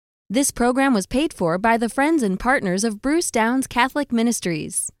This program was paid for by the friends and partners of Bruce Downs Catholic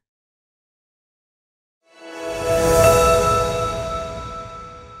Ministries.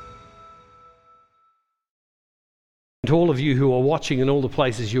 To all of you who are watching in all the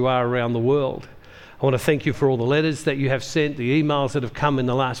places you are around the world, I want to thank you for all the letters that you have sent, the emails that have come in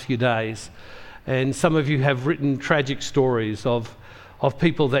the last few days. And some of you have written tragic stories of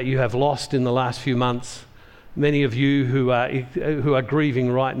people that you have lost in the last few months. Many of you who are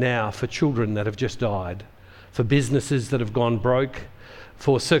grieving right now for children that have just died, for businesses that have gone broke,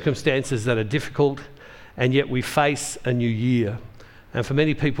 for circumstances that are difficult, and yet we face a new year. And for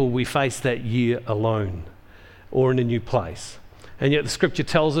many people, we face that year alone or in a new place. And yet the scripture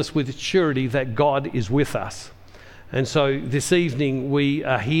tells us with surety that God is with us. And so this evening we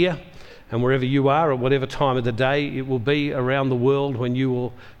are here, and wherever you are, at whatever time of the day it will be around the world when you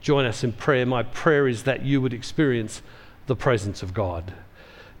will join us in prayer, my prayer is that you would experience the presence of God.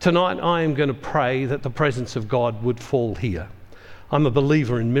 Tonight I am going to pray that the presence of God would fall here. I'm a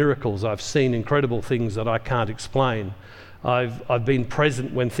believer in miracles. I've seen incredible things that I can't explain. I've been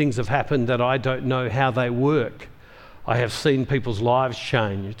present when things have happened that I don't know how they work. I have seen people's lives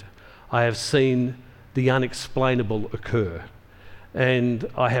changed. I have seen the unexplainable occur. And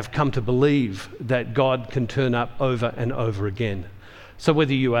I have come to believe that God can turn up over and over again. So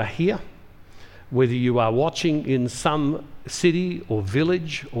whether you are here, whether you are watching in some city or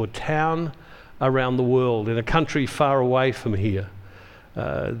village or town around the world, in a country far away from here,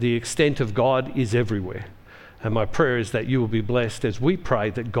 the extent of God is everywhere. And my prayer is that you will be blessed as we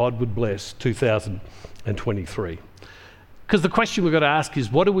pray that God would bless 2023. Because the question we've got to ask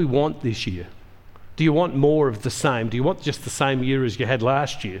is, what do we want this year? Do you want more of the same? Do you want just the same year as you had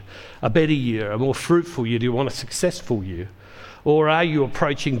last year? A better year, a more fruitful year? Do you want a successful year? Or are you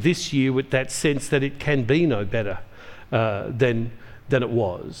approaching this year with that sense that it can be no better than it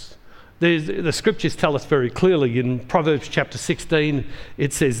was? The scriptures tell us very clearly in Proverbs chapter 16,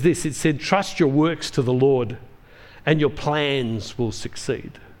 it says this, it said, trust your works to the Lord and your plans will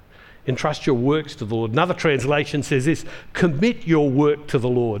succeed. Entrust your works to the Lord. Another translation says this, commit your work to the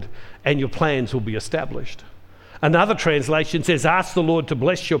Lord and your plans will be established. Another translation says, ask the Lord to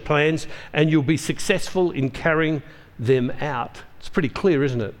bless your plans and you'll be successful in carrying them out. It's pretty clear,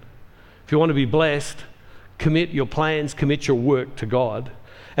 isn't it? If you want to be blessed, commit your plans, commit your work to God.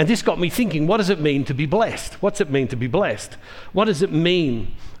 And this got me thinking, what does it mean to be blessed? What's it mean to be blessed? What does it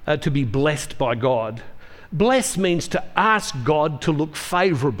mean to be blessed by God? Bless means to ask God to look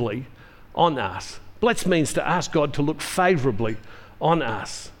favourably on us. Bless means to ask God to look favourably on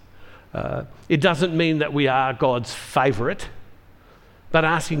us. It doesn't mean that we are God's favourite, but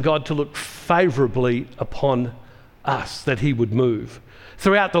asking God to look favourably upon us, that he would move.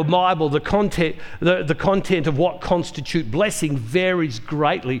 Throughout the Bible, the content of what constitute blessing varies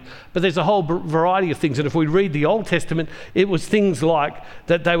greatly, but there's a whole variety of things. And if we read the Old Testament, it was things like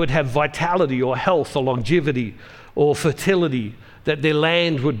that they would have vitality or health or longevity or fertility, that their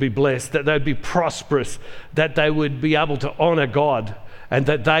land would be blessed, that they'd be prosperous, that they would be able to honour God, and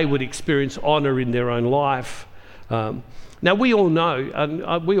that they would experience honour in their own life. Now we all know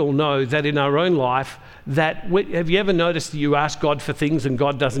that in our own life, have you ever noticed that you ask God for things and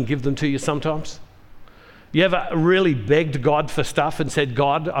God doesn't give them to you sometimes? You ever really begged God for stuff and said,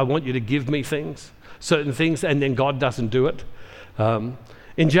 God, I want you to give me things, certain things, and then God doesn't do it?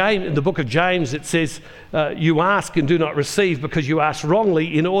 In the book of James, it says, you ask and do not receive because you ask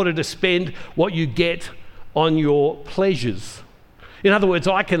wrongly in order to spend what you get on your pleasures. In other words,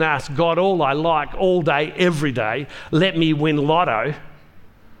 I can ask God all I like, all day, every day, let me win lotto.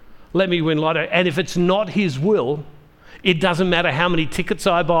 Let me win lotto. And if it's not his will, it doesn't matter how many tickets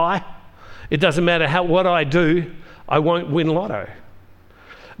I buy. It doesn't matter what I do, I won't win lotto.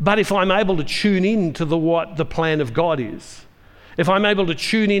 But if I'm able to tune in to what the plan of God is, if I'm able to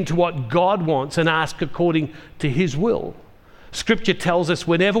tune into what God wants and ask according to his will, Scripture tells us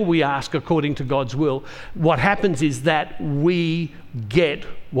whenever we ask according to God's will, what happens is that we get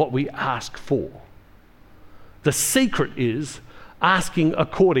what we ask for. The secret is asking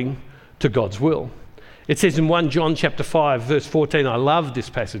according to God's will. It says in 1 John chapter 5, verse 14, I love this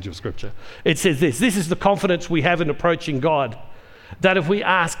passage of Scripture. It says this is the confidence we have in approaching God, that if we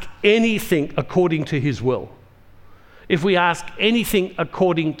ask anything according to his will, if we ask anything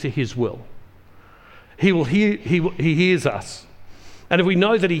according to his will, he hears us. And if we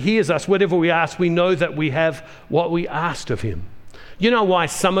know that he hears us, whatever we ask, we know that we have what we asked of him. You know why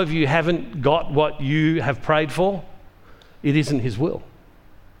some of you haven't got what you have prayed for? It isn't his will.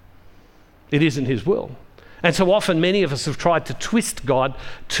 It isn't his will. And so often many of us have tried to twist God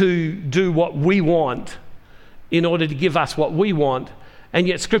to do what we want in order to give us what we want, And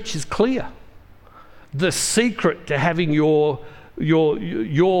yet Scripture's clear. The secret to having your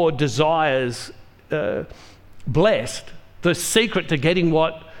desires blessed, the secret to getting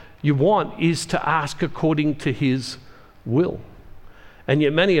what you want is to ask according to His will. And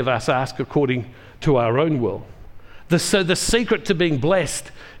yet many of us ask according to our own will. So the secret to being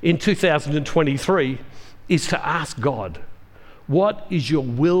blessed in 2023 is to ask God, what is your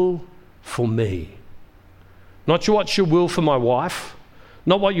will for me? Not what's your will for my wife,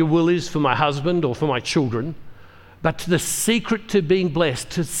 not what your will is for my husband or for my children, but the secret to being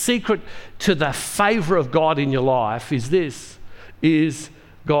blessed, the secret to the favour of God in your life is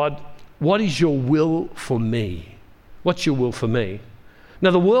God, what is your will for me? What's your will for me?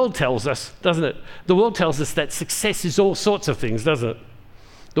 Now the world tells us, doesn't it? The world tells us that success is all sorts of things, doesn't it?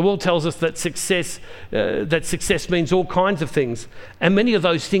 The world tells us that success means all kinds of things, and many of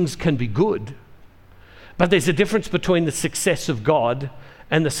those things can be good. But there's a difference between the success of God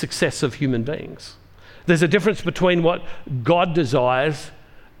and the success of human beings. There's a difference between what God desires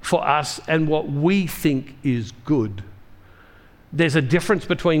for us and what we think is good. There's a difference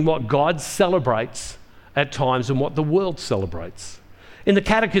between what God celebrates at times and what the world celebrates. In the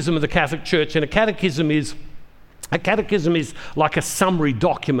Catechism of the Catholic Church, and a catechism is like a summary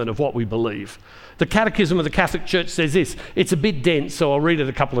document of what we believe. The Catechism of the Catholic Church says this. It's a bit dense, so I'll read it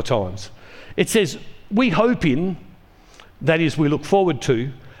a couple of times. It says, we hope in, that is, we look forward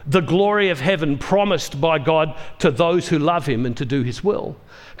to, the glory of heaven promised by God to those who love Him and to do His will.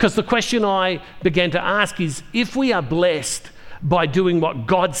 Because the question I began to ask is, if we are blessed by doing what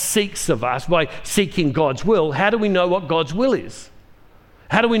God seeks of us, by seeking God's will, how do we know what God's will is?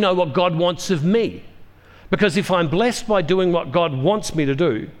 How do we know what God wants of me? Because if I'm blessed by doing what God wants me to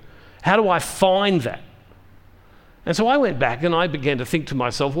do, how do I find that? And so I went back and I began to think to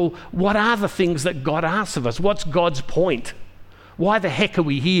myself, well, what are the things that God asks of us? What's God's point? Why the heck are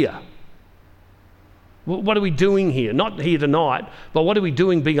we here? What are we doing here? Not here tonight, but what are we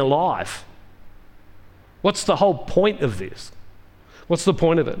doing being alive? What's the whole point of this? What's the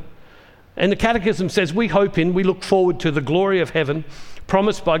point of it? And the Catechism says, we look forward to the glory of heaven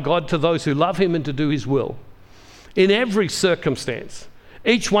promised by God to those who love Him and to do His will. In every circumstance,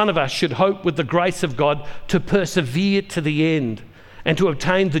 each one of us should hope with the grace of God to persevere to the end and to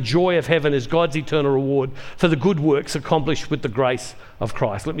obtain the joy of heaven as God's eternal reward for the good works accomplished with the grace of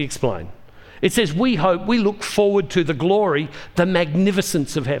Christ. Let me explain. It says, we look forward to the glory, the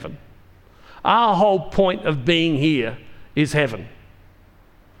magnificence of heaven. Our whole point of being here is heaven.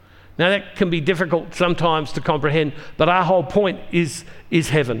 Now that can be difficult sometimes to comprehend, but our whole point is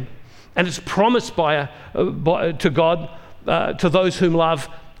heaven. And it's promised to God, to those whom love,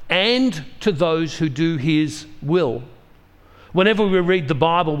 and to those who do His will. Whenever we read the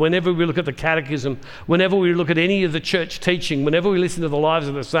Bible, whenever we look at the Catechism, whenever we look at any of the church teaching, whenever we listen to the lives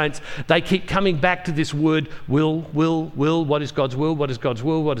of the saints, they keep coming back to this word, will. What is God's will? What is God's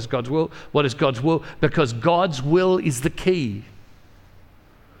will? What is God's will? What is God's will? Because God's will is the key.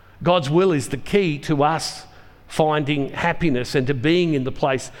 God's will is the key to us finding happiness and to being in the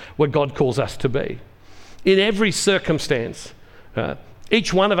place where God calls us to be. In every circumstance,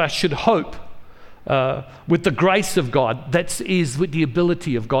 each one of us should hope with the grace of God, that is with the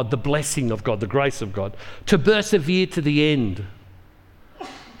ability of God, the blessing of God, the grace of God, to persevere to the end.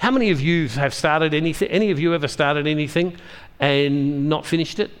 How many of you have started anything? Any of you ever started anything and not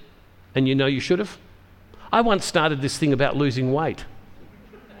finished it? And you know you should have? I once started this thing about losing weight.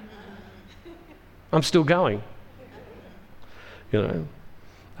 I'm still going. You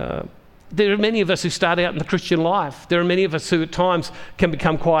know, there are many of us who start out in the Christian life. There are many of us who at times can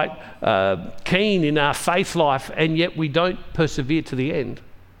become quite keen in our faith life, and yet we don't persevere to the end.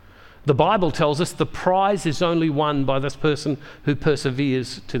 The Bible tells us the prize is only won by this person who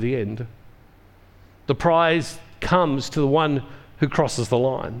perseveres to the end. The prize comes to the one who crosses the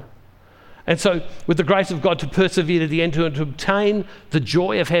line. And so, with the grace of God, to persevere to the end, to obtain the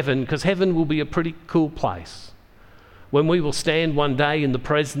joy of heaven, because heaven will be a pretty cool place. When we will stand one day in the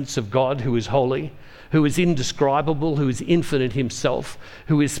presence of God who is holy, who is indescribable, who is infinite Himself,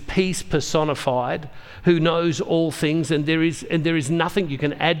 who is peace personified, who knows all things, and there is nothing you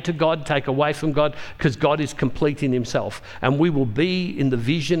can add to God, take away from God, because God is complete in Himself. And we will be in the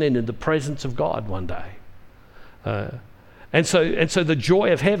vision and in the presence of God one day. And so the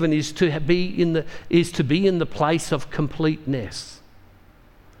joy of heaven is to be in the place of completeness,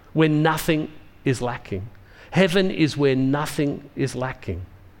 where nothing is lacking. Heaven is where nothing is lacking.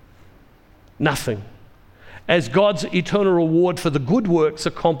 Nothing. As God's eternal reward for the good works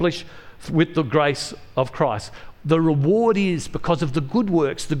accomplished with the grace of Christ. The reward is because of the good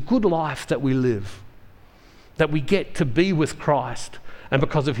works, the good life that we live, that we get to be with Christ and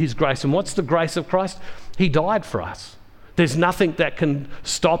because of his grace. And what's the grace of Christ? He died for us. There's nothing that can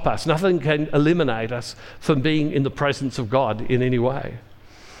stop us, nothing can eliminate us from being in the presence of God in any way.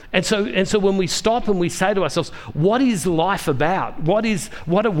 And so when we stop and we say to ourselves, what is life about?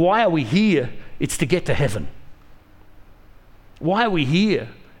 Why are we here? It's to get to heaven. Why are we here?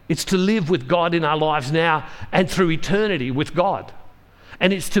 It's to live with God in our lives now and through eternity with God.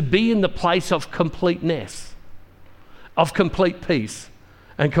 And it's to be in the place of completeness, of complete peace,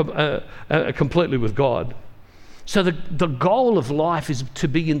 and completely with God. So the goal of life is to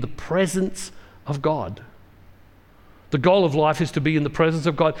be in the presence of God. The goal of life is to be in the presence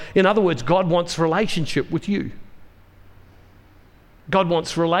of God. In other words, God wants relationship with you. God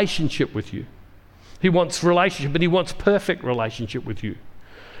wants relationship with you. He wants relationship, but he wants perfect relationship with you.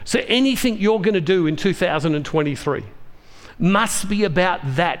 So anything you're going to do in 2023 must be about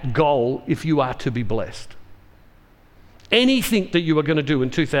that goal if you are to be blessed. Anything that you are going to do in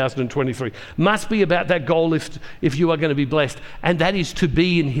 2023 must be about that goal if you are going to be blessed, and that is to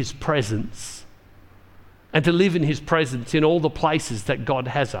be in his presence and to live in his presence in all the places that God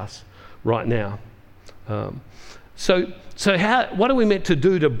has us right now. So what are we meant to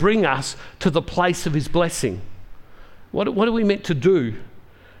do to bring us to the place of his blessing? What are we meant to do?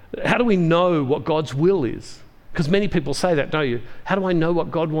 How do we know what God's will is? Because many people say that, don't you? How do I know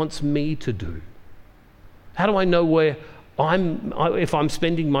what God wants me to do? How do I know if I'm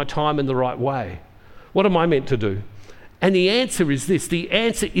spending my time in the right way? What am I meant to do? And the answer is this. The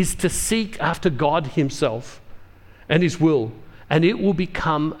answer is to seek after God himself and his will, and it will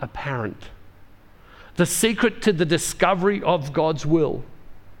become apparent. The secret to the discovery of God's will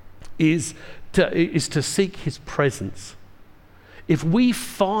is to seek his presence. If we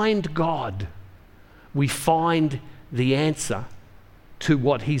find God, we find the answer to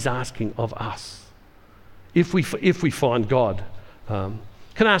what he's asking of us. If we find God. Can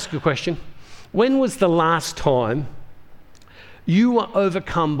I ask you a question? When was the last time you were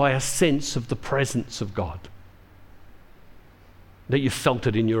overcome by a sense of the presence of God? That you felt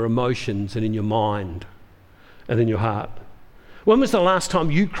it in your emotions and in your mind and in your heart. When was the last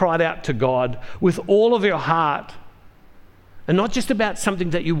time you cried out to God with all of your heart, and not just about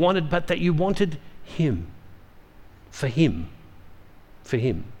something that you wanted, but that you wanted him, for him, for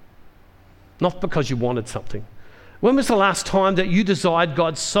him, not because you wanted something? When was the last time that you desired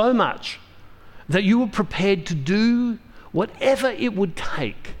God so much that you were prepared to do whatever it would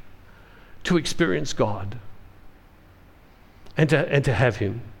take to experience God and to have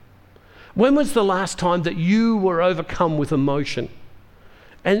him? When was the last time that you were overcome with emotion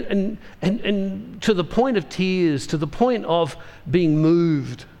and to the point of tears, to the point of being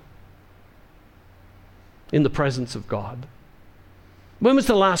moved in the presence of God? When was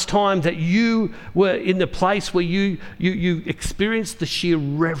the last time that you were in the place where you experienced the sheer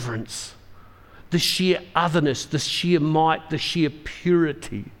reverence, the sheer otherness, the sheer might, the sheer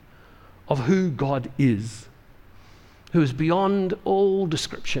purity of who God is, who is beyond all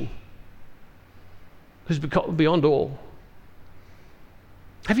description, who's beyond all?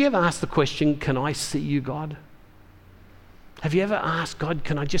 Have you ever asked the question, can I see you, God? Have you ever asked God,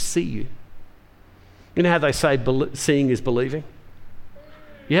 can I just see you? You know how they say seeing is believing?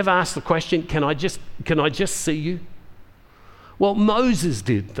 You ever asked the question, can I just see you? Well, Moses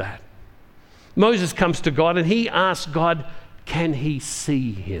did that. Moses comes to God and he asks God, can he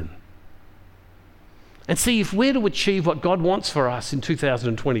see him? And see, if we're to achieve what God wants for us in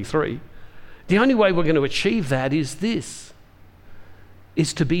 2023, the only way we're going to achieve that is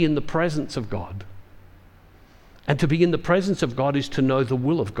to be in the presence of God. And to be in the presence of God is to know the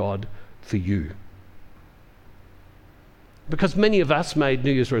will of God for you. Because many of us made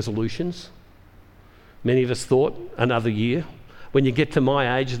New Year's resolutions. Many of us thought another year. When you get to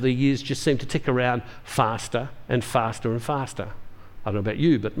my age, the years just seem to tick around faster and faster and faster. I don't know about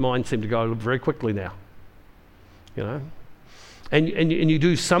you, but mine seem to go very quickly now. You know? And you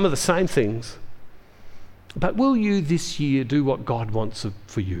do some of the same things. But will you this year do what God wants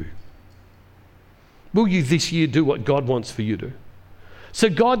for you? Will you this year do what God wants for you to do? So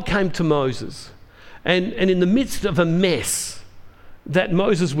God came to Moses, and in the midst of a mess that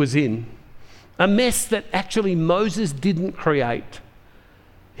Moses was in, a mess that actually Moses didn't create,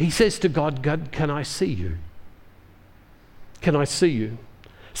 he says to God, God, can I see you? Can I see you?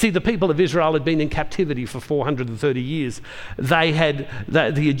 See, the people of Israel had been in captivity for 430 years. The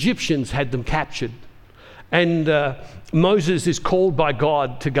Egyptians had them captured. And Moses is called by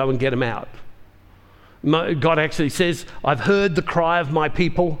God to go and get them out. God actually says, I've heard the cry of my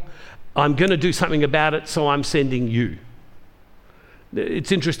people. I'm going to do something about it, so I'm sending you.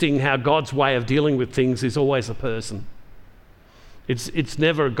 It's interesting how God's way of dealing with things is always a person. It's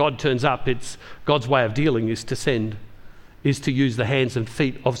never God turns up. It's God's way of dealing is to send, is to use the hands and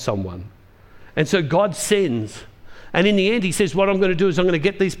feet of someone. And so God sends. And in the end, he says, what I'm going to do is I'm going to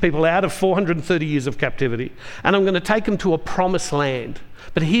get these people out of 430 years of captivity, and I'm going to take them to a promised land.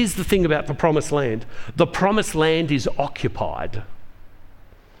 But here's the thing about the promised land. The promised land is occupied.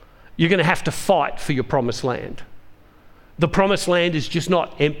 You're going to have to fight for your promised land. The promised land is just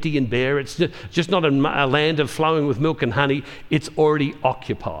not empty and bare. It's just not a land of flowing with milk and honey. It's already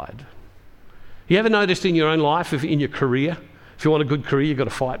occupied. You ever noticed in your own life, in your career, if you want a good career, you've got to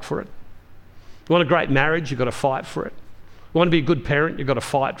fight for it. You want a great marriage, you've got to fight for it. You want to be a good parent, you've got to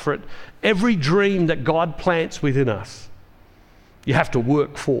fight for it. Every dream that God plants within us, you have to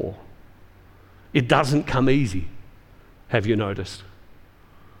work for. It doesn't come easy, have you noticed?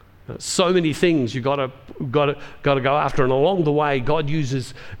 So many things you've got to go after, and along the way, God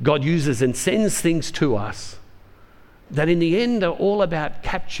uses and sends things to us that in the end are all about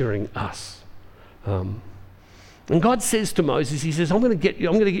capturing us. And God says to Moses, he says, I'm going to get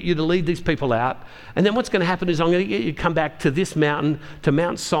you to lead these people out. And then what's going to happen is I'm going to get you to come back to this mountain, to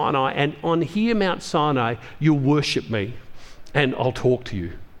Mount Sinai. And on here, Mount Sinai, you'll worship me and I'll talk to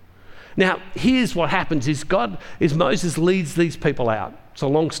you. Now, here's what happens is Moses leads these people out. It's a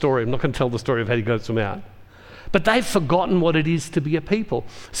long story. I'm not going to tell the story of how he goes them out. But they've forgotten what it is to be a people.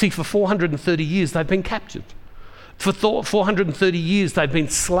 See, for 430 years, they've been captured. For 430 years, they've been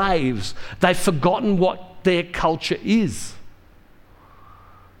slaves. They've forgotten what their culture is.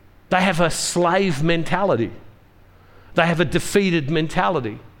 They have a slave mentality. They have a defeated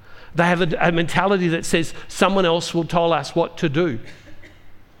mentality. They have a mentality that says someone else will tell us what to do.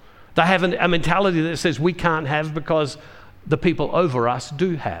 They have a mentality that says we can't have because the people over us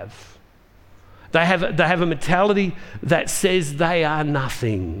do have. They have a mentality that says they are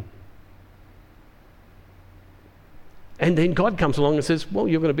nothing. And then God comes along and says, well,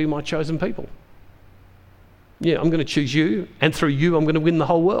 you're going to be my chosen people. Yeah, I'm going to choose you, and through you, I'm going to win the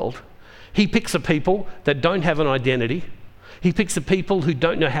whole world. He picks a people that don't have an identity. He picks a people who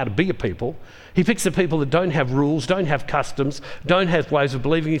don't know how to be a people. He picks the people that don't have rules, don't have customs, don't have ways of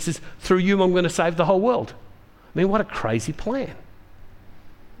believing. He says, through you, I'm going to save the whole world. I mean, what a crazy plan.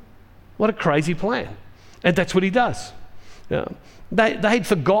 What a crazy plan. And that's what he does. They'd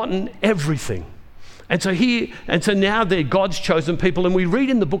forgotten everything. And so now they're God's chosen people. And we read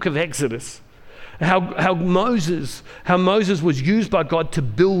in the book of Exodus how Moses was used by God to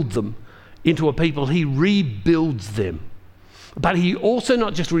build them into a people. He rebuilds them. But he also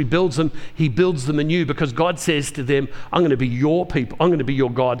not just rebuilds them, he builds them anew, because God says to them, I'm going to be your people, I'm going to be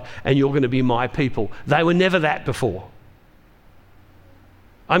your God, and you're going to be my people. They were never that before.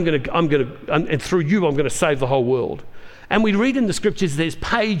 And through you, I'm going to save the whole world. And we read in the scriptures, there's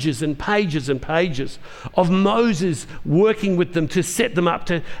pages and pages and pages of Moses working with them to set them up,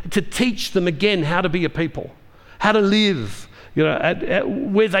 to teach them again how to be a people, how to live,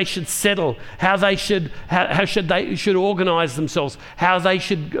 where they should settle, how they should organize themselves, how they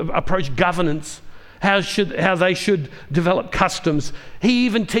should approach governance, how they should develop customs. He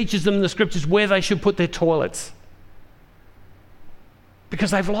even teaches them in the scriptures where they should put their toilets,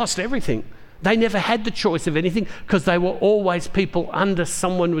 because they've lost everything. They never had the choice of anything, because they were always people under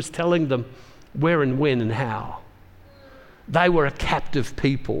someone was telling them where and when and how. They were a captive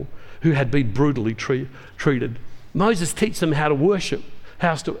people who had been brutally treated. Moses teaches them how to worship,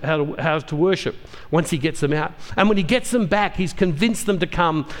 how to worship once he gets them out. And when he gets them back, he's convinced them to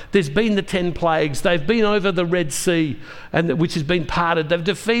come. There's been the 10 plagues. They've been over the Red Sea, which has been parted. They've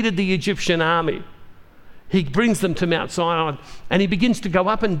defeated the Egyptian army. He brings them to Mount Sinai, and he begins to go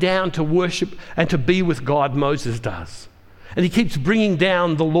up and down to worship and to be with God, Moses does. And he keeps bringing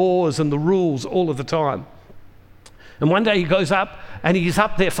down the laws and the rules all of the time. And one day he goes up, and he's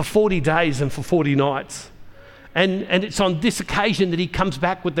up there for 40 days and for 40 nights. And it's on this occasion that he comes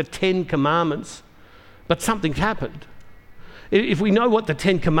back with the 10 commandments. But something happened. If we know what the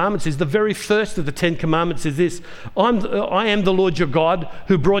 10 commandments is, the very first of the 10 commandments is this: I am the Lord your God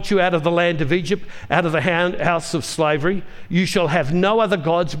who brought you out of the land of Egypt, out of the house of slavery. You shall have no other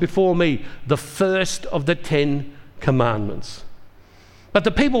gods before me. The first of the 10 commandments. But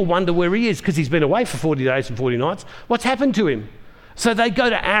the people wonder where he is, because he's been away for 40 days and 40 nights. What's happened to him? So they go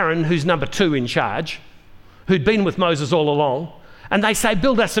to Aaron, who's number 2 in charge, who'd been with Moses all along, and they say,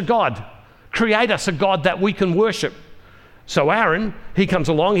 build us a God. Create us a God that we can worship. So Aaron, he comes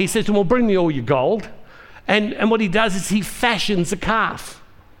along, he says to him, well, bring me all your gold. And what he does is he fashions a calf.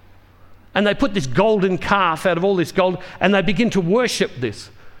 And they put this golden calf out of all this gold, and they begin to worship this.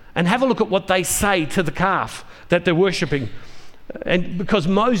 And have a look at what they say to the calf that they're worshipping. And because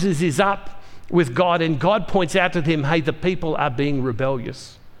Moses is up with God, and God points out to him, hey, the people are being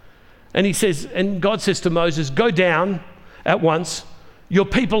rebellious. And he says, and God says to Moses, go down at once. Your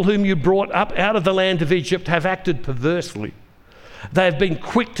people whom you brought up out of the land of Egypt have acted perversely. They have been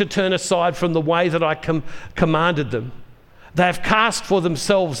quick to turn aside from the way that I commanded them. They have cast for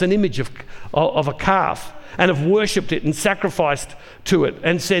themselves an image of a calf and have worshipped it and sacrificed to it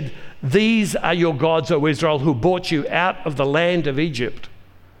and said, these are your gods, O Israel, who brought you out of the land of Egypt.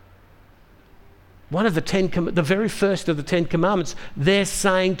 One of the very first of the 10 commandments, they're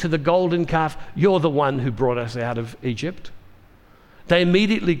saying to the golden calf, you're the one who brought us out of Egypt. They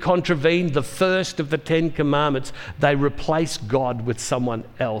immediately contravened the first of the 10 commandments. They replace God with someone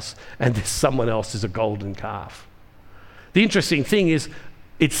else, and this someone else is a golden calf. The interesting thing is,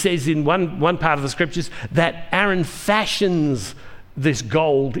 it says in one part of the scriptures that Aaron fashions this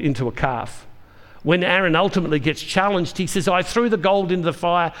gold into a calf. When Aaron ultimately gets challenged, he says, I threw the gold into the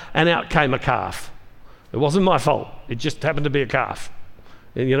fire and out came a calf. It wasn't my fault. It just happened to be a calf,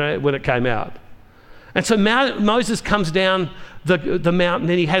 when it came out. And so Moses comes down the mountain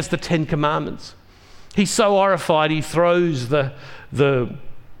and he has the 10 commandments. He's so horrified, he throws the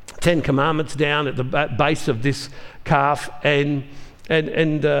 10 commandments down at the base of this calf and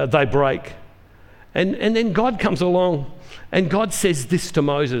they break. And then God comes along and God says this to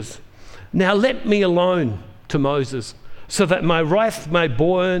Moses, now let me alone, to Moses, so that my wrath may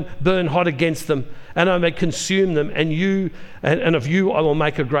burn hot against them, and I may consume them, and of you I will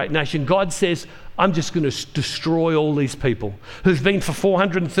make a great nation. God says, I'm just going to destroy all these people who've been for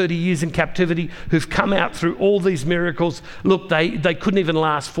 430 years in captivity, who've come out through all these miracles. Look, they couldn't even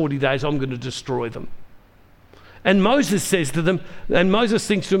last 40 days. I'm going to destroy them. And Moses says to them, and Moses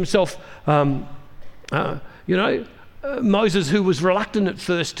thinks to himself, Moses, who was reluctant at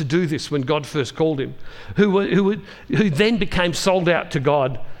first to do this when God first called him, who then became sold out to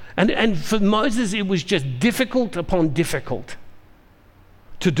God. And for Moses, it was just difficult upon difficult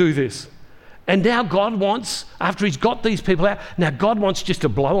to do this. And now God wants, after he's got these people out, now God wants just to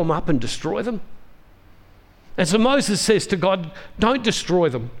blow them up and destroy them. And so Moses says to God, don't destroy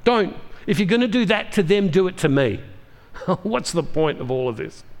them. Don't. If you're going to do that to them, do it to me. What's the point of all of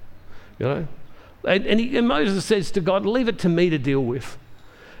this? And Moses says to God, leave it to me to deal with.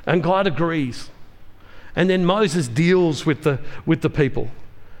 And God agrees. And then Moses deals with the people.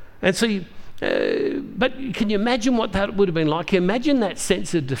 And so, but can you imagine what that would have been like? Imagine that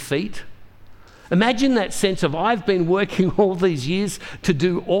sense of defeat. Imagine that sense of, I've been working all these years to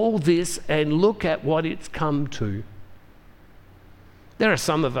do all this and look at what it's come to. There are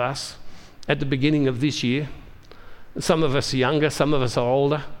some of us at the beginning of this year, some of us are younger, some of us are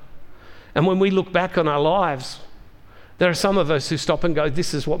older. And when we look back on our lives, there are some of us who stop and go,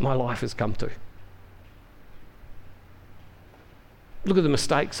 this is what my life has come to. Look at the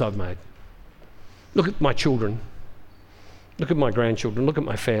mistakes I've made. Look at my children. Look at my grandchildren. Look at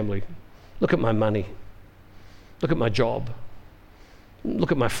my family. Look at my money. Look at my job.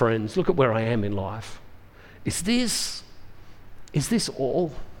 Look at my friends. Look at where I am in life. Is this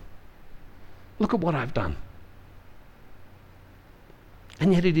all? Look at what I've done.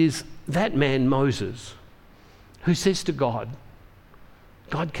 And yet it is that man, Moses, who says to God,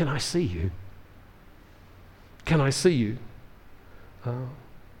 God, can I see you? Can I see you?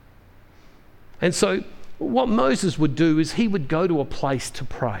 And so what Moses would do is he would go to a place to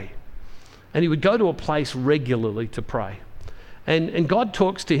pray. And he would go to a place regularly to pray. And God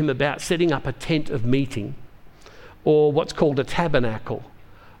talks to him about setting up a tent of meeting, or what's called a tabernacle,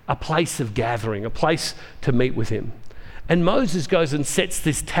 a place of gathering, a place to meet with him. And Moses goes and sets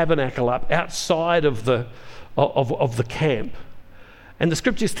this tabernacle up outside of the camp. And the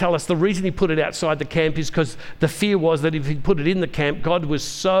scriptures tell us the reason he put it outside the camp is because the fear was that if he put it in the camp, God was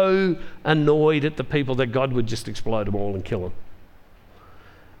so annoyed at the people that God would just explode them all and kill them.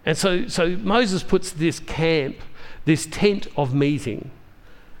 And so Moses puts this camp, this tent of meeting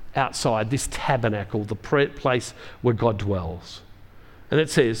outside, this tabernacle, the place where God dwells. And it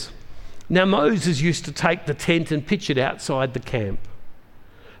says, now Moses used to take the tent and pitch it outside the camp,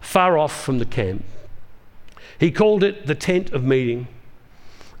 far off from the camp. He called it the tent of meeting.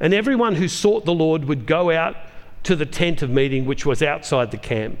 And everyone who sought the Lord would go out to the tent of meeting, which was outside the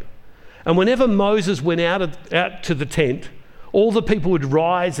camp. And whenever Moses went out to the tent, all the people would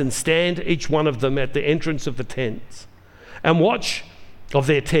rise and stand, each one of them, at the entrance of the tents, and watch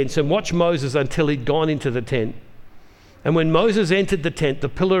Moses until he'd gone into the tent. And when Moses entered the tent, the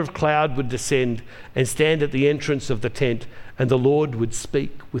pillar of cloud would descend and stand at the entrance of the tent, and the Lord would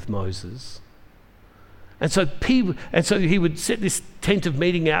speak with Moses. And so he would set this tent of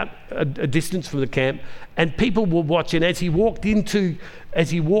meeting out a distance from the camp, and people would watch. And as he walked into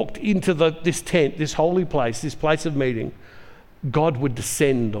this tent, this holy place, this place of meeting, God would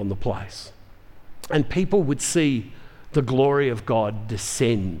descend on the place, and people would see the glory of God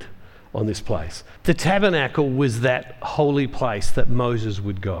descend on this place. The tabernacle was that holy place that Moses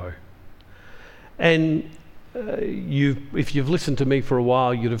would go. And if you've listened to me for a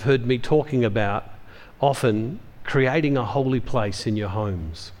while, you'd have heard me talking about often creating a holy place in your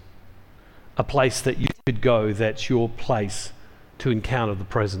homes, a place that you could go that's your place to encounter the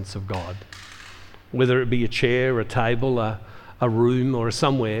presence of God, whether it be a chair, a table, a room, or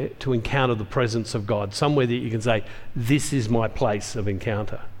somewhere to encounter the presence of God, somewhere that you can say, this is my place of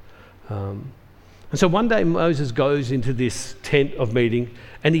encounter. And so one day Moses goes into this tent of meeting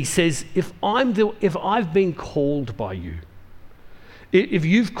and he says, if I've been called by you, if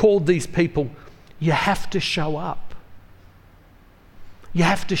you've called these people, you have to show up. You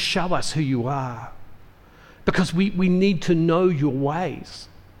have to show us who you are, because we need to know your ways.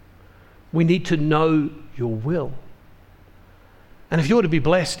 We need to know your will. And if you're to be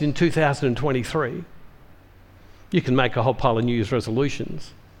blessed in 2023, you can make a whole pile of New Year's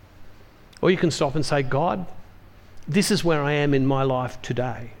resolutions. Or you can stop and say, God, this is where I am in my life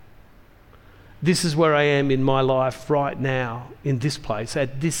today. This is where I am in my life right now, in this place,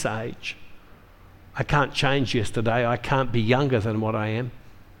 at this age. I can't change yesterday. I can't be younger than what I am.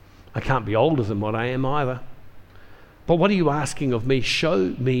 I can't be older than what I am either. But what are you asking of me?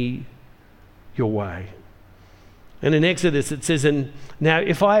 Show me your way. And in Exodus it says, and now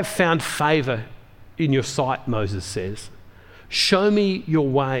if I have found favor in your sight, Moses says, show me your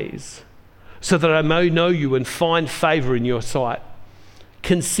ways so that I may know you and find favor in your sight.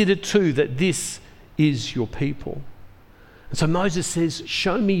 Consider too that this is your people. And so Moses says,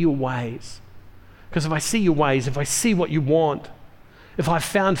 show me your ways. Because if I see your ways, if I see what you want, if I've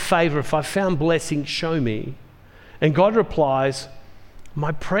found favor, if I've found blessing, show me. And God replies,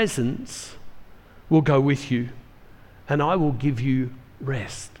 my presence will go with you and I will give you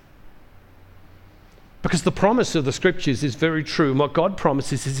rest. Because the promise of the scriptures is very true. And what God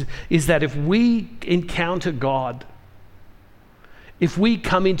promises is that if we encounter God, if we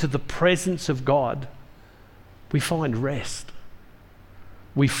come into the presence of God, we find rest.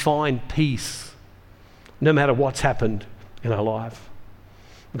 We find peace, no matter what's happened in our life.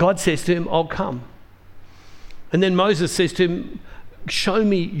 God says to him, I'll come. And then Moses says to him, show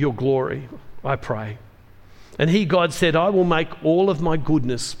me your glory, I pray. And God said, I will make all of my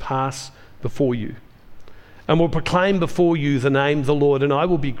goodness pass before you, and will proclaim before you the name of the Lord, and I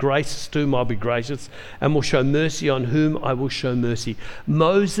will be gracious to whom I'll be gracious, and will show mercy on whom I will show mercy.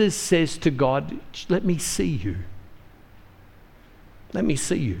 Moses says to God, let me see you. Let me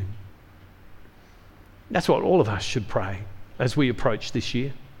see you. That's what all of us should pray as we approach this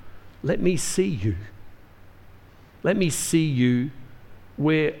year. Let me see you. Let me see you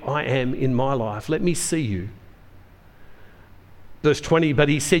where I am in my life. Let me see you. Verse 20, but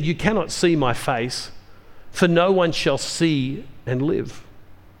he said, you cannot see my face, for no one shall see and live.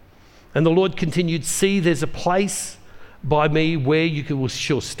 And the Lord continued, see, there's a place by me where you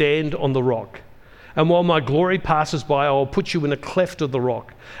shall stand on the rock. And while my glory passes by, I will put you in a cleft of the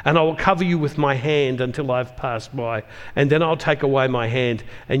rock, and I will cover you with my hand until I've passed by. And then I'll take away my hand,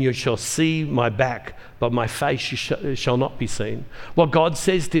 and you shall see my back, but my face shall not be seen. What God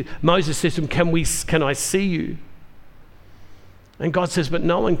says to Moses says to him, can I see you? And God says, but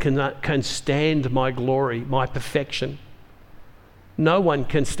no one can stand my glory, my perfection. No one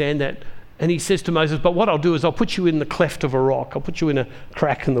can stand that. And he says to Moses, but what I'll do is I'll put you in the cleft of a rock. I'll put you in a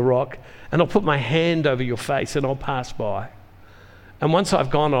crack in the rock, and I'll put my hand over your face and I'll pass by. And once I've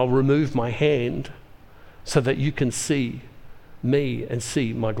gone, I'll remove my hand so that you can see me and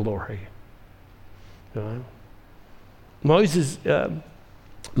see my glory. You know? Moses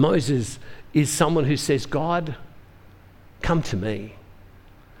is someone who says, God, come to me.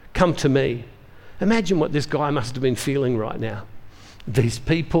 Come to me. Imagine what this guy must have been feeling right now. These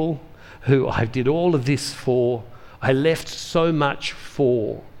people who I did all of this for, I left so much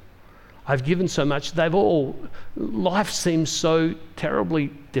for, I've given so much, life seems so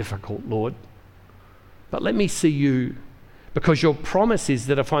terribly difficult, Lord. But let me see you, because your promise is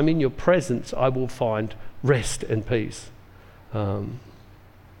that if I'm in your presence, I will find rest and peace. So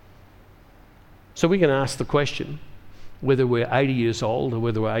we can ask the question, whether we're 80 years old or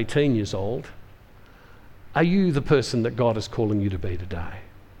whether we're 18 years old, are you the person that God is calling you to be today?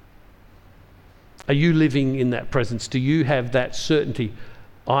 Are you living in that presence? Do you have that certainty?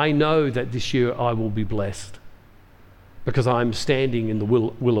 I know that this year I will be blessed because I'm standing in the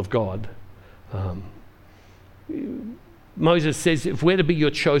will of God. Moses says, if we're to be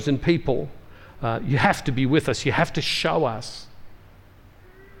your chosen people, you have to be with us. You have to show us.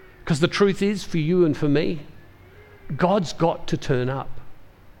 Because the truth is, for you and for me, God's got to turn up.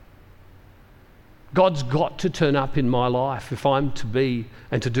 God's got to turn up in my life if I'm to be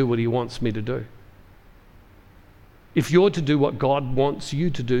and to do what he wants me to do. If you're to do what God wants you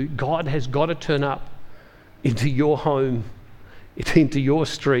to do, God has got to turn up into your home, into your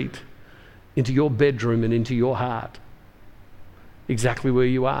street, into your bedroom and into your heart. Exactly where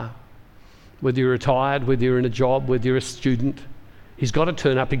you are. Whether you're retired, whether you're in a job, whether you're a student, he's got to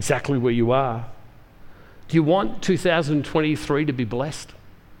turn up exactly where you are. Do you want 2023 to be blessed?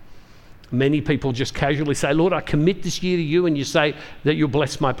 Many people just casually say, Lord, I commit this year to you, and you say that you'll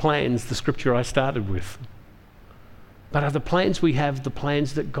bless my plans, the scripture I started with. But are the plans we have the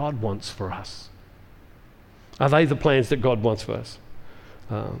plans that God wants for us? Are they the plans that God wants for us?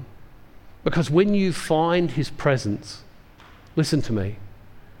 Because when you find his presence, listen to me,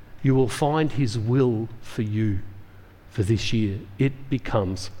 you will find his will for you for this year. It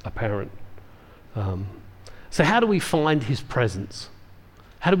becomes apparent. So how do we find his presence?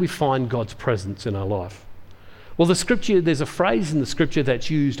 How do we find God's presence in our life? Well, there's a phrase in the scripture that's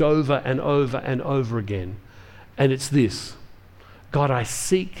used over and over and over again, and it's this: God, I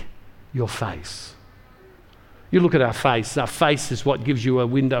seek your face. You look at our face. Our face is what gives you a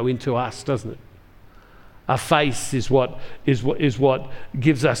window into us, doesn't it? Our face is what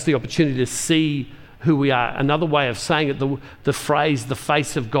gives us the opportunity to see who we are. Another way of saying it, the phrase, the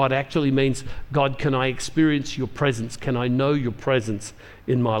face of God, actually means, God, can I experience your presence? Can I know your presence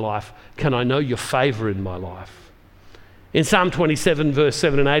in my life? Can I know your favor in my life? In Psalm 27, verse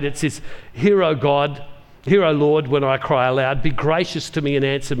 7 and 8, it says, Hear, O God, hear, O Lord, when I cry aloud. Be gracious to me and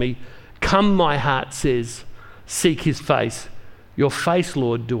answer me. Come, my heart says, seek his face. Your face,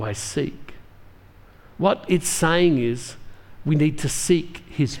 Lord, do I seek. What it's saying is we need to seek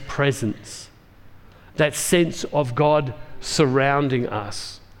his presence. That sense of God surrounding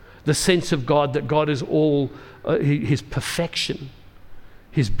us. The sense of God, that God is all, his perfection,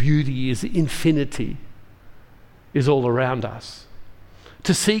 his beauty, his infinity is all around us.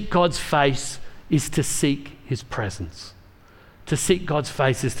 To seek God's face is to seek his presence. To seek God's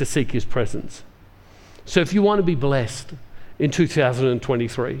face is to seek his presence. So if you want to be blessed in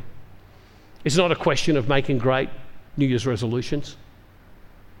 2023, it's not a question of making great New Year's resolutions.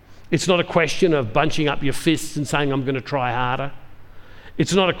 It's not a question of bunching up your fists and saying, I'm going to try harder.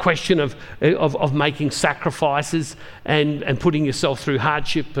 It's not a question of making sacrifices and putting yourself through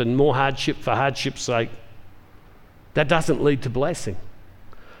hardship and more hardship for hardship's sake. That doesn't lead to blessing.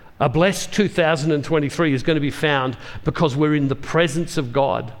 A blessed 2023 is going to be found because we're in the presence of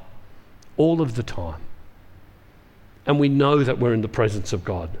God all of the time. And we know that we're in the presence of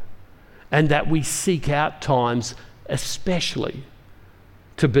God. And that we seek out times especially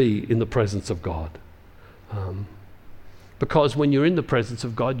to be in the presence of God. Because when you're in the presence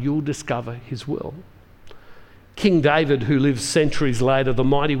of God, you'll discover his will. King David, who lived centuries later, the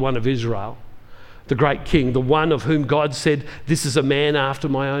mighty one of Israel, the great king, the one of whom God said, this is a man after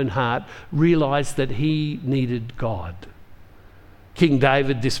my own heart, realized that he needed God. King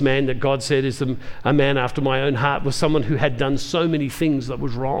David, this man that God said is a man after my own heart, was someone who had done so many things that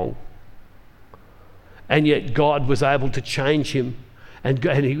was wrong. And yet God was able to change him.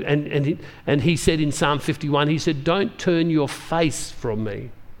 And he said in Psalm 51, he said, don't turn your face from me.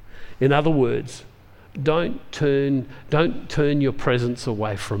 In other words, don't turn your presence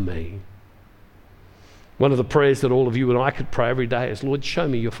away from me. One of the prayers that all of you and I could pray every day is, Lord, show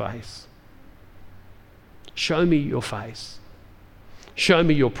me your face. Show me your face. Show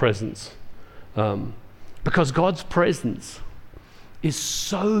me your presence. Because God's presence is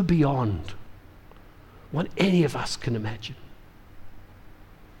so beyond what any of us can imagine.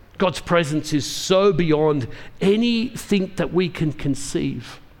 God's presence is so beyond anything that we can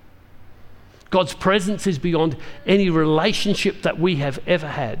conceive. God's presence is beyond any relationship that we have ever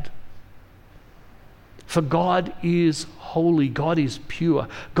had. For God is holy, God is pure,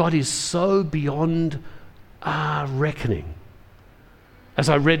 God is so beyond our reckoning. As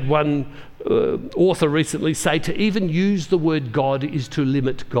I read one author recently say, to even use the word God is to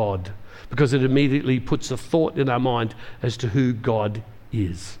limit God, because it immediately puts a thought in our mind as to who God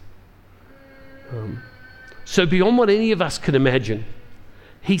is. So beyond what any of us can imagine,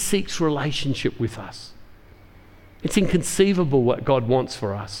 he seeks relationship with us. It's inconceivable what God wants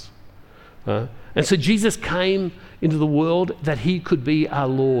for us. And so Jesus came into the world that he could be our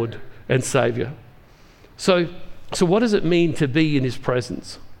Lord and Saviour. So what does it mean to be in his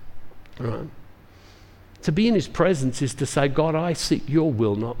presence? Right. To be in his presence is to say, God, I seek your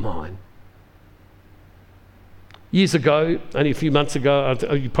will, not mine. Years ago, only a few months ago,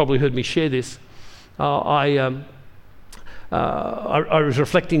 you probably heard me share this, I was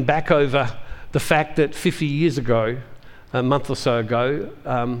reflecting back over the fact that 50 years ago, a month or so ago,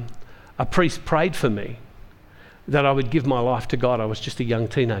 a priest prayed for me that I would give my life to God. I was just a young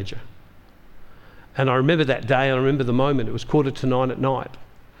teenager. And I remember that day, and I remember the moment. It was 9:15 at night.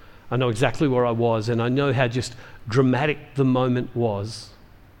 I know exactly where I was, and I know how just dramatic the moment was.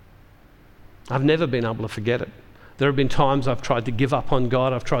 I've never been able to forget it. There have been times I've tried to give up on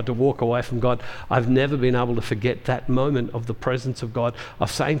God. I've tried to walk away from God. I've never been able to forget that moment of the presence of God, of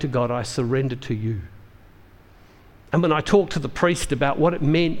saying to God, I surrender to you. And when I talked to the priest about what it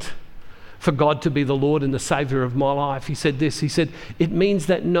meant for God to be the Lord and the Saviour of my life, he said this. He said, it means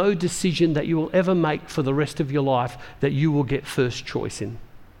that no decision that you will ever make for the rest of your life that you will get first choice in.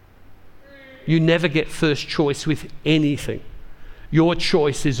 You never get first choice with anything. Your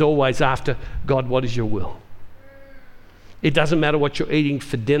choice is always after, God, what is your will? It doesn't matter what you're eating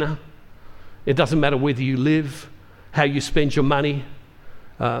for dinner. It doesn't matter whether you live, how you spend your money,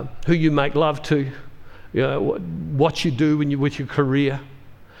 who you make love to, what you do with your career.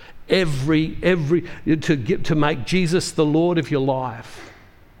 To make Jesus the Lord of your life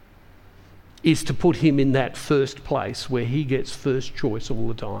is to put him in that first place where he gets first choice all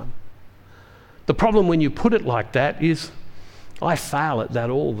the time. The problem when you put it like that is I fail at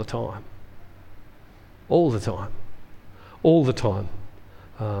that all the time. All the time. All the time.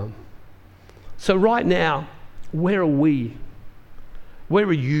 So right now, where are we? Where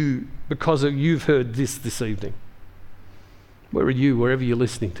are you because you've heard this evening? Where are you, wherever you're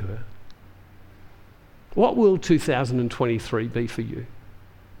listening to it? What will 2023 be for you?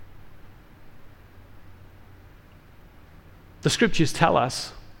 The scriptures tell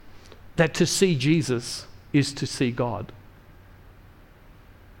us that to see Jesus is to see God.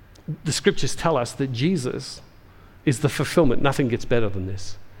 The scriptures tell us that Jesus is the fulfillment. Nothing gets better than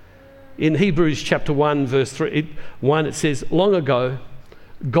this. In Hebrews chapter 1, verse 1, it says, long ago,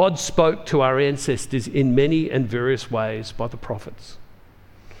 God spoke to our ancestors in many and various ways by the prophets.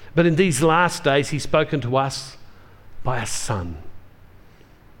 But in these last days, he's spoken to us by a Son,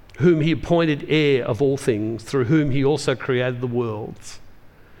 whom he appointed heir of all things, through whom he also created the worlds.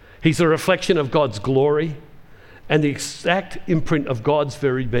 He's a reflection of God's glory and the exact imprint of God's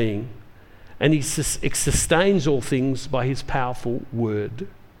very being. And he sustains all things by his powerful word.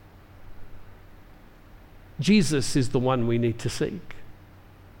 Jesus is the one we need to seek.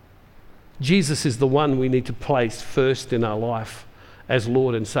 Jesus is the one we need to place first in our life as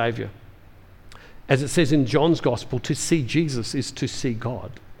Lord and Saviour. As it says in John's Gospel, to see Jesus is to see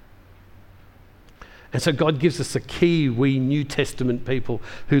God. And so God gives us a key, we New Testament people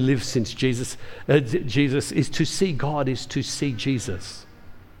who live since Jesus is to see God, is to see Jesus.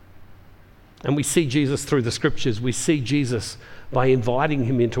 And we see Jesus through the scriptures. We see Jesus by inviting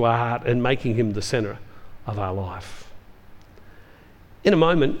him into our heart and making him the centre of our life. In a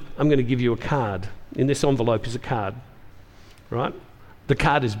moment, I'm going to give you a card. In this envelope is a card, right? The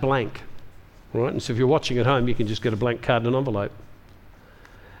card is blank, right? And so if you're watching at home, you can just get a blank card and an envelope.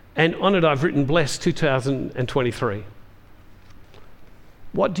 And on it, I've written, bless 2023.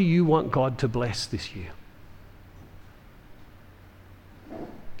 What do you want God to bless this year?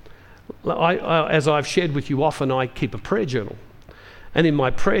 As I've shared with you often, I keep a prayer journal. And in my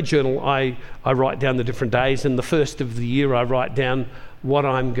prayer journal, I write down the different days. And the first of the year, I write down what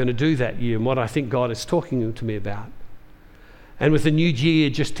I'm going to do that year and what I think God is talking to me about. And with the new year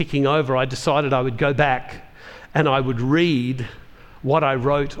just ticking over, I decided I would go back and I would read what I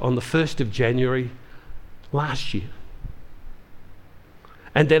wrote on the 1st of January last year.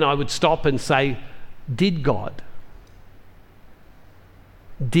 And then I would stop and say, did God?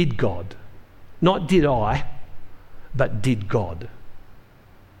 Did God? Not did I, but did God?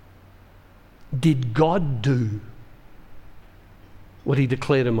 Did God do what he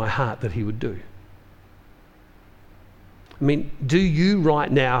declared in my heart that he would do? I mean, do you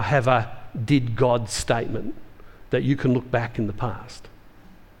right now have a did God statement that you can look back in the past?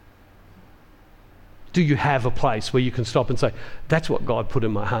 Do you have a place where you can stop and say, that's what God put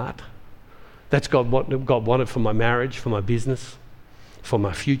in my heart? That's what God wanted for my marriage, for my business, for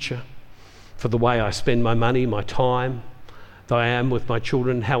my future, for the way I spend my money, my time, that I am with my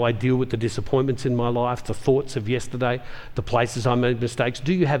children, how I deal with the disappointments in my life, the thoughts of yesterday, the places I made mistakes.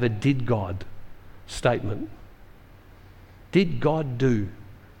 Do you have a did God statement? Did God do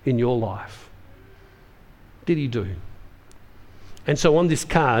in your life? Did he do? And so on this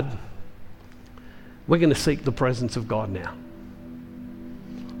card, we're going to seek the presence of God now.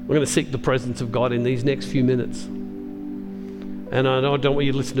 We're going to seek the presence of God in these next few minutes. And I don't want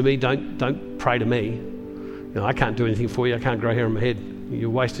you to listen to me. Don't pray to me. I can't do anything for you. I can't grow hair on my head. You're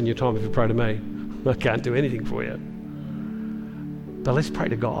wasting your time if you pray to me. I can't do anything for you. But let's pray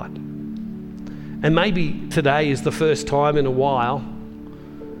to God. And maybe today is the first time in a while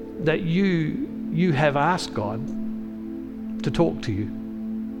that you have asked God to talk to you.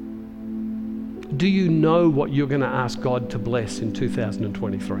 Do you know what you're going to ask God to bless in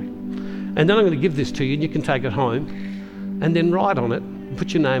 2023? And then I'm going to give this to you, and you can take it home and then write on it, and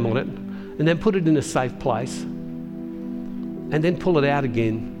put your name on it, and then put it in a safe place, and then pull it out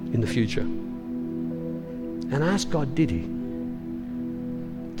again in the future. And ask God, did he?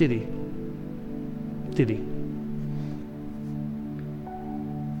 Did he? Did he?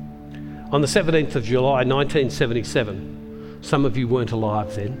 On the 17th of July 1977, some of you weren't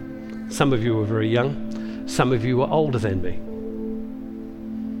alive then, some of you were very young, some of you were older than me.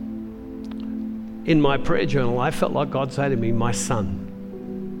 In my prayer journal, I felt like God said to me, my son.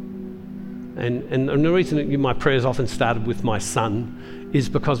 And the reason that my prayers often started with my son is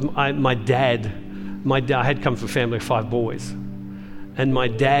because my dad, I had come from a family of 5 boys. And my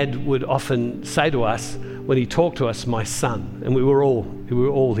dad would often say to us, when he talked to us, my son. And we were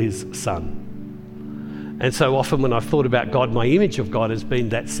all his son. And so often when I've thought about God, my image of God has been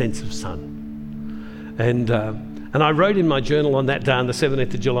that sense of son. And I wrote in my journal on that day, on the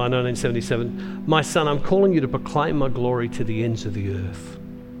 17th of July 1977, my son, I'm calling you to proclaim my glory to the ends of the earth.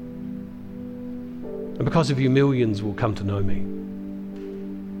 And because of you, millions will come to know me.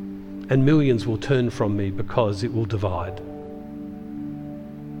 And millions will turn from me because it will divide.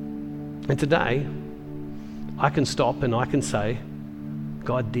 And today, I can stop and I can say,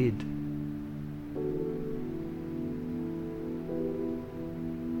 God did.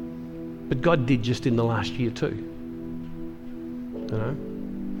 But God did just in the last year too. You know?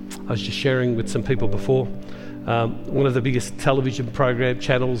 I was just sharing with some people before, one of the biggest television program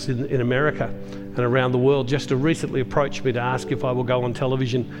channels in America and around the world just recently approached me to ask if I will go on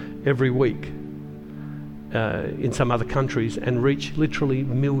television every week in some other countries and reach literally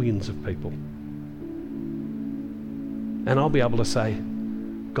millions of people. And I'll be able to say,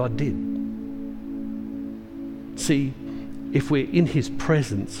 God did. See, if we're in his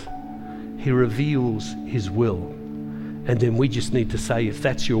presence, he reveals his will. And then we just need to say, if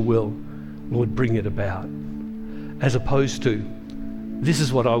that's your will, Lord, bring it about. As opposed to, this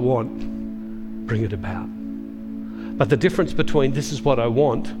is what I want, bring it about. But the difference between this is what I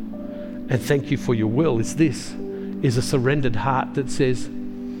want and thank you for your will is this, is a surrendered heart that says,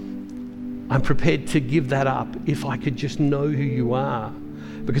 I'm prepared to give that up if I could just know who you are.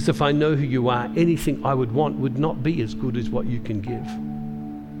 Because if I know who you are, anything I would want would not be as good as what you can give.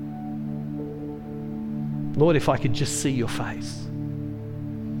 Lord, if I could just see your face,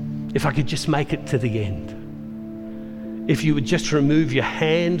 if I could just make it to the end, if you would just remove your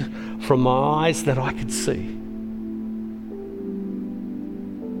hand from my eyes that I could see.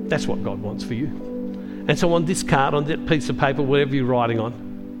 That's what God wants for you. And so on this card, on that piece of paper, whatever you're writing on,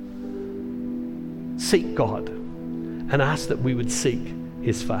 seek God and ask that we would seek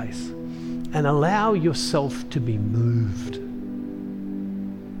his face and allow yourself to be moved.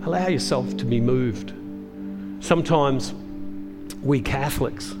 Allow yourself to be moved. Sometimes we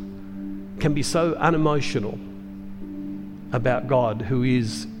Catholics can be so unemotional about God who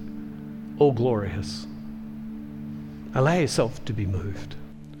is all glorious. Allow yourself to be moved.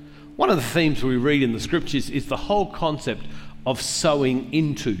 One of the themes we read in the scriptures is the whole concept of sowing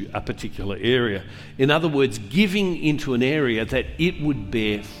into a particular area. In other words, giving into an area that it would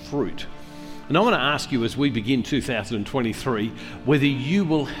bear fruit. And I want to ask you as we begin 2023, whether you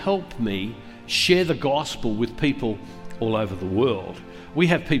will help me share the gospel with people all over the world. We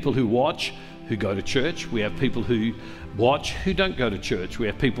have people who watch, who go to church. We have people who watch, who don't go to church. We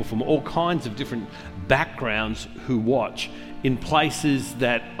have people from all kinds of different backgrounds who watch in places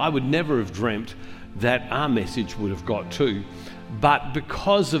that I would never have dreamt that our message would have got to. But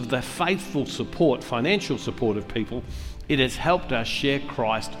because of the faithful support, financial support of people, it has helped us share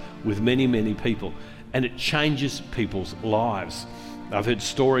Christ with many, many people, and it changes people's lives. I've heard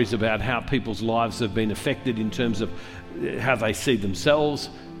stories about how people's lives have been affected in terms of how they see themselves,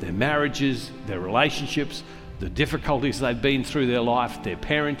 their marriages, their relationships, the difficulties they've been through their life, their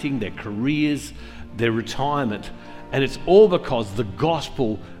parenting, their careers, their retirement. And it's all because the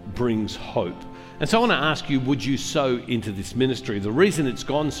gospel brings hope. And so I want to ask you, would you sow into this ministry? The reason it's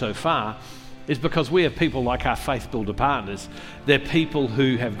gone so far is because we have people like our Faith Builder partners. They're people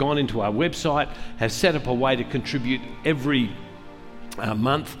who have gone into our website, have set up a way to contribute every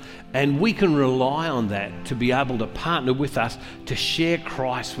month, and we can rely on that to be able to partner with us to share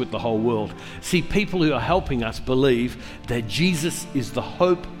Christ with the whole world. See, people who are helping us believe that Jesus is the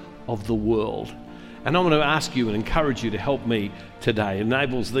hope of the world. And I want to ask you and encourage you to help me today. It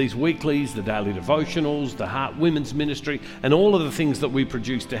enables these weeklies, the daily devotionals, the Heart Women's Ministry, and all of the things that we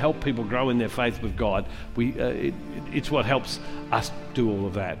produce to help people grow in their faith with God. It's what helps us do all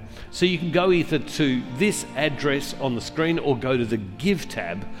of that. So you can go either to this address on the screen or go to the Give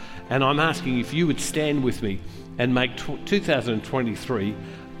tab. And I'm asking if you would stand with me and make 2023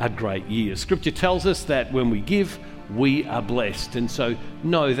 a great year. Scripture tells us that when we give, we are blessed. And so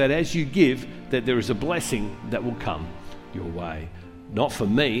know that as you give, that there is a blessing that will come your way. Not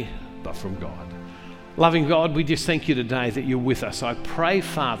from me, but from God. Loving God, we just thank you today that you're with us. I pray,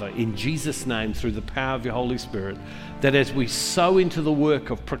 Father, in Jesus' name, through the power of your Holy Spirit, that as we sow into the work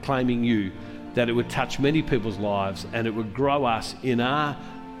of proclaiming you, that it would touch many people's lives and it would grow us in our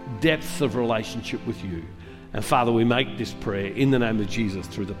depth of relationship with you. And Father, we make this prayer in the name of Jesus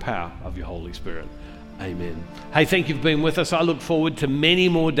through the power of your Holy Spirit. Amen. Hey, thank you for being with us. I look forward to many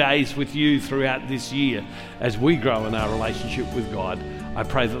more days with you throughout this year as we grow in our relationship with God. I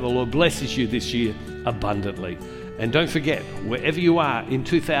pray that the Lord blesses you this year abundantly. And don't forget, wherever you are in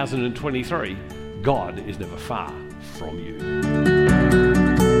 2023, God is never far from you.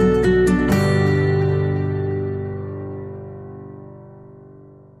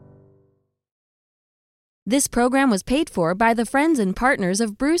 This program was paid for by the friends and partners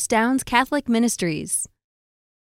of Bruce Downs Catholic Ministries.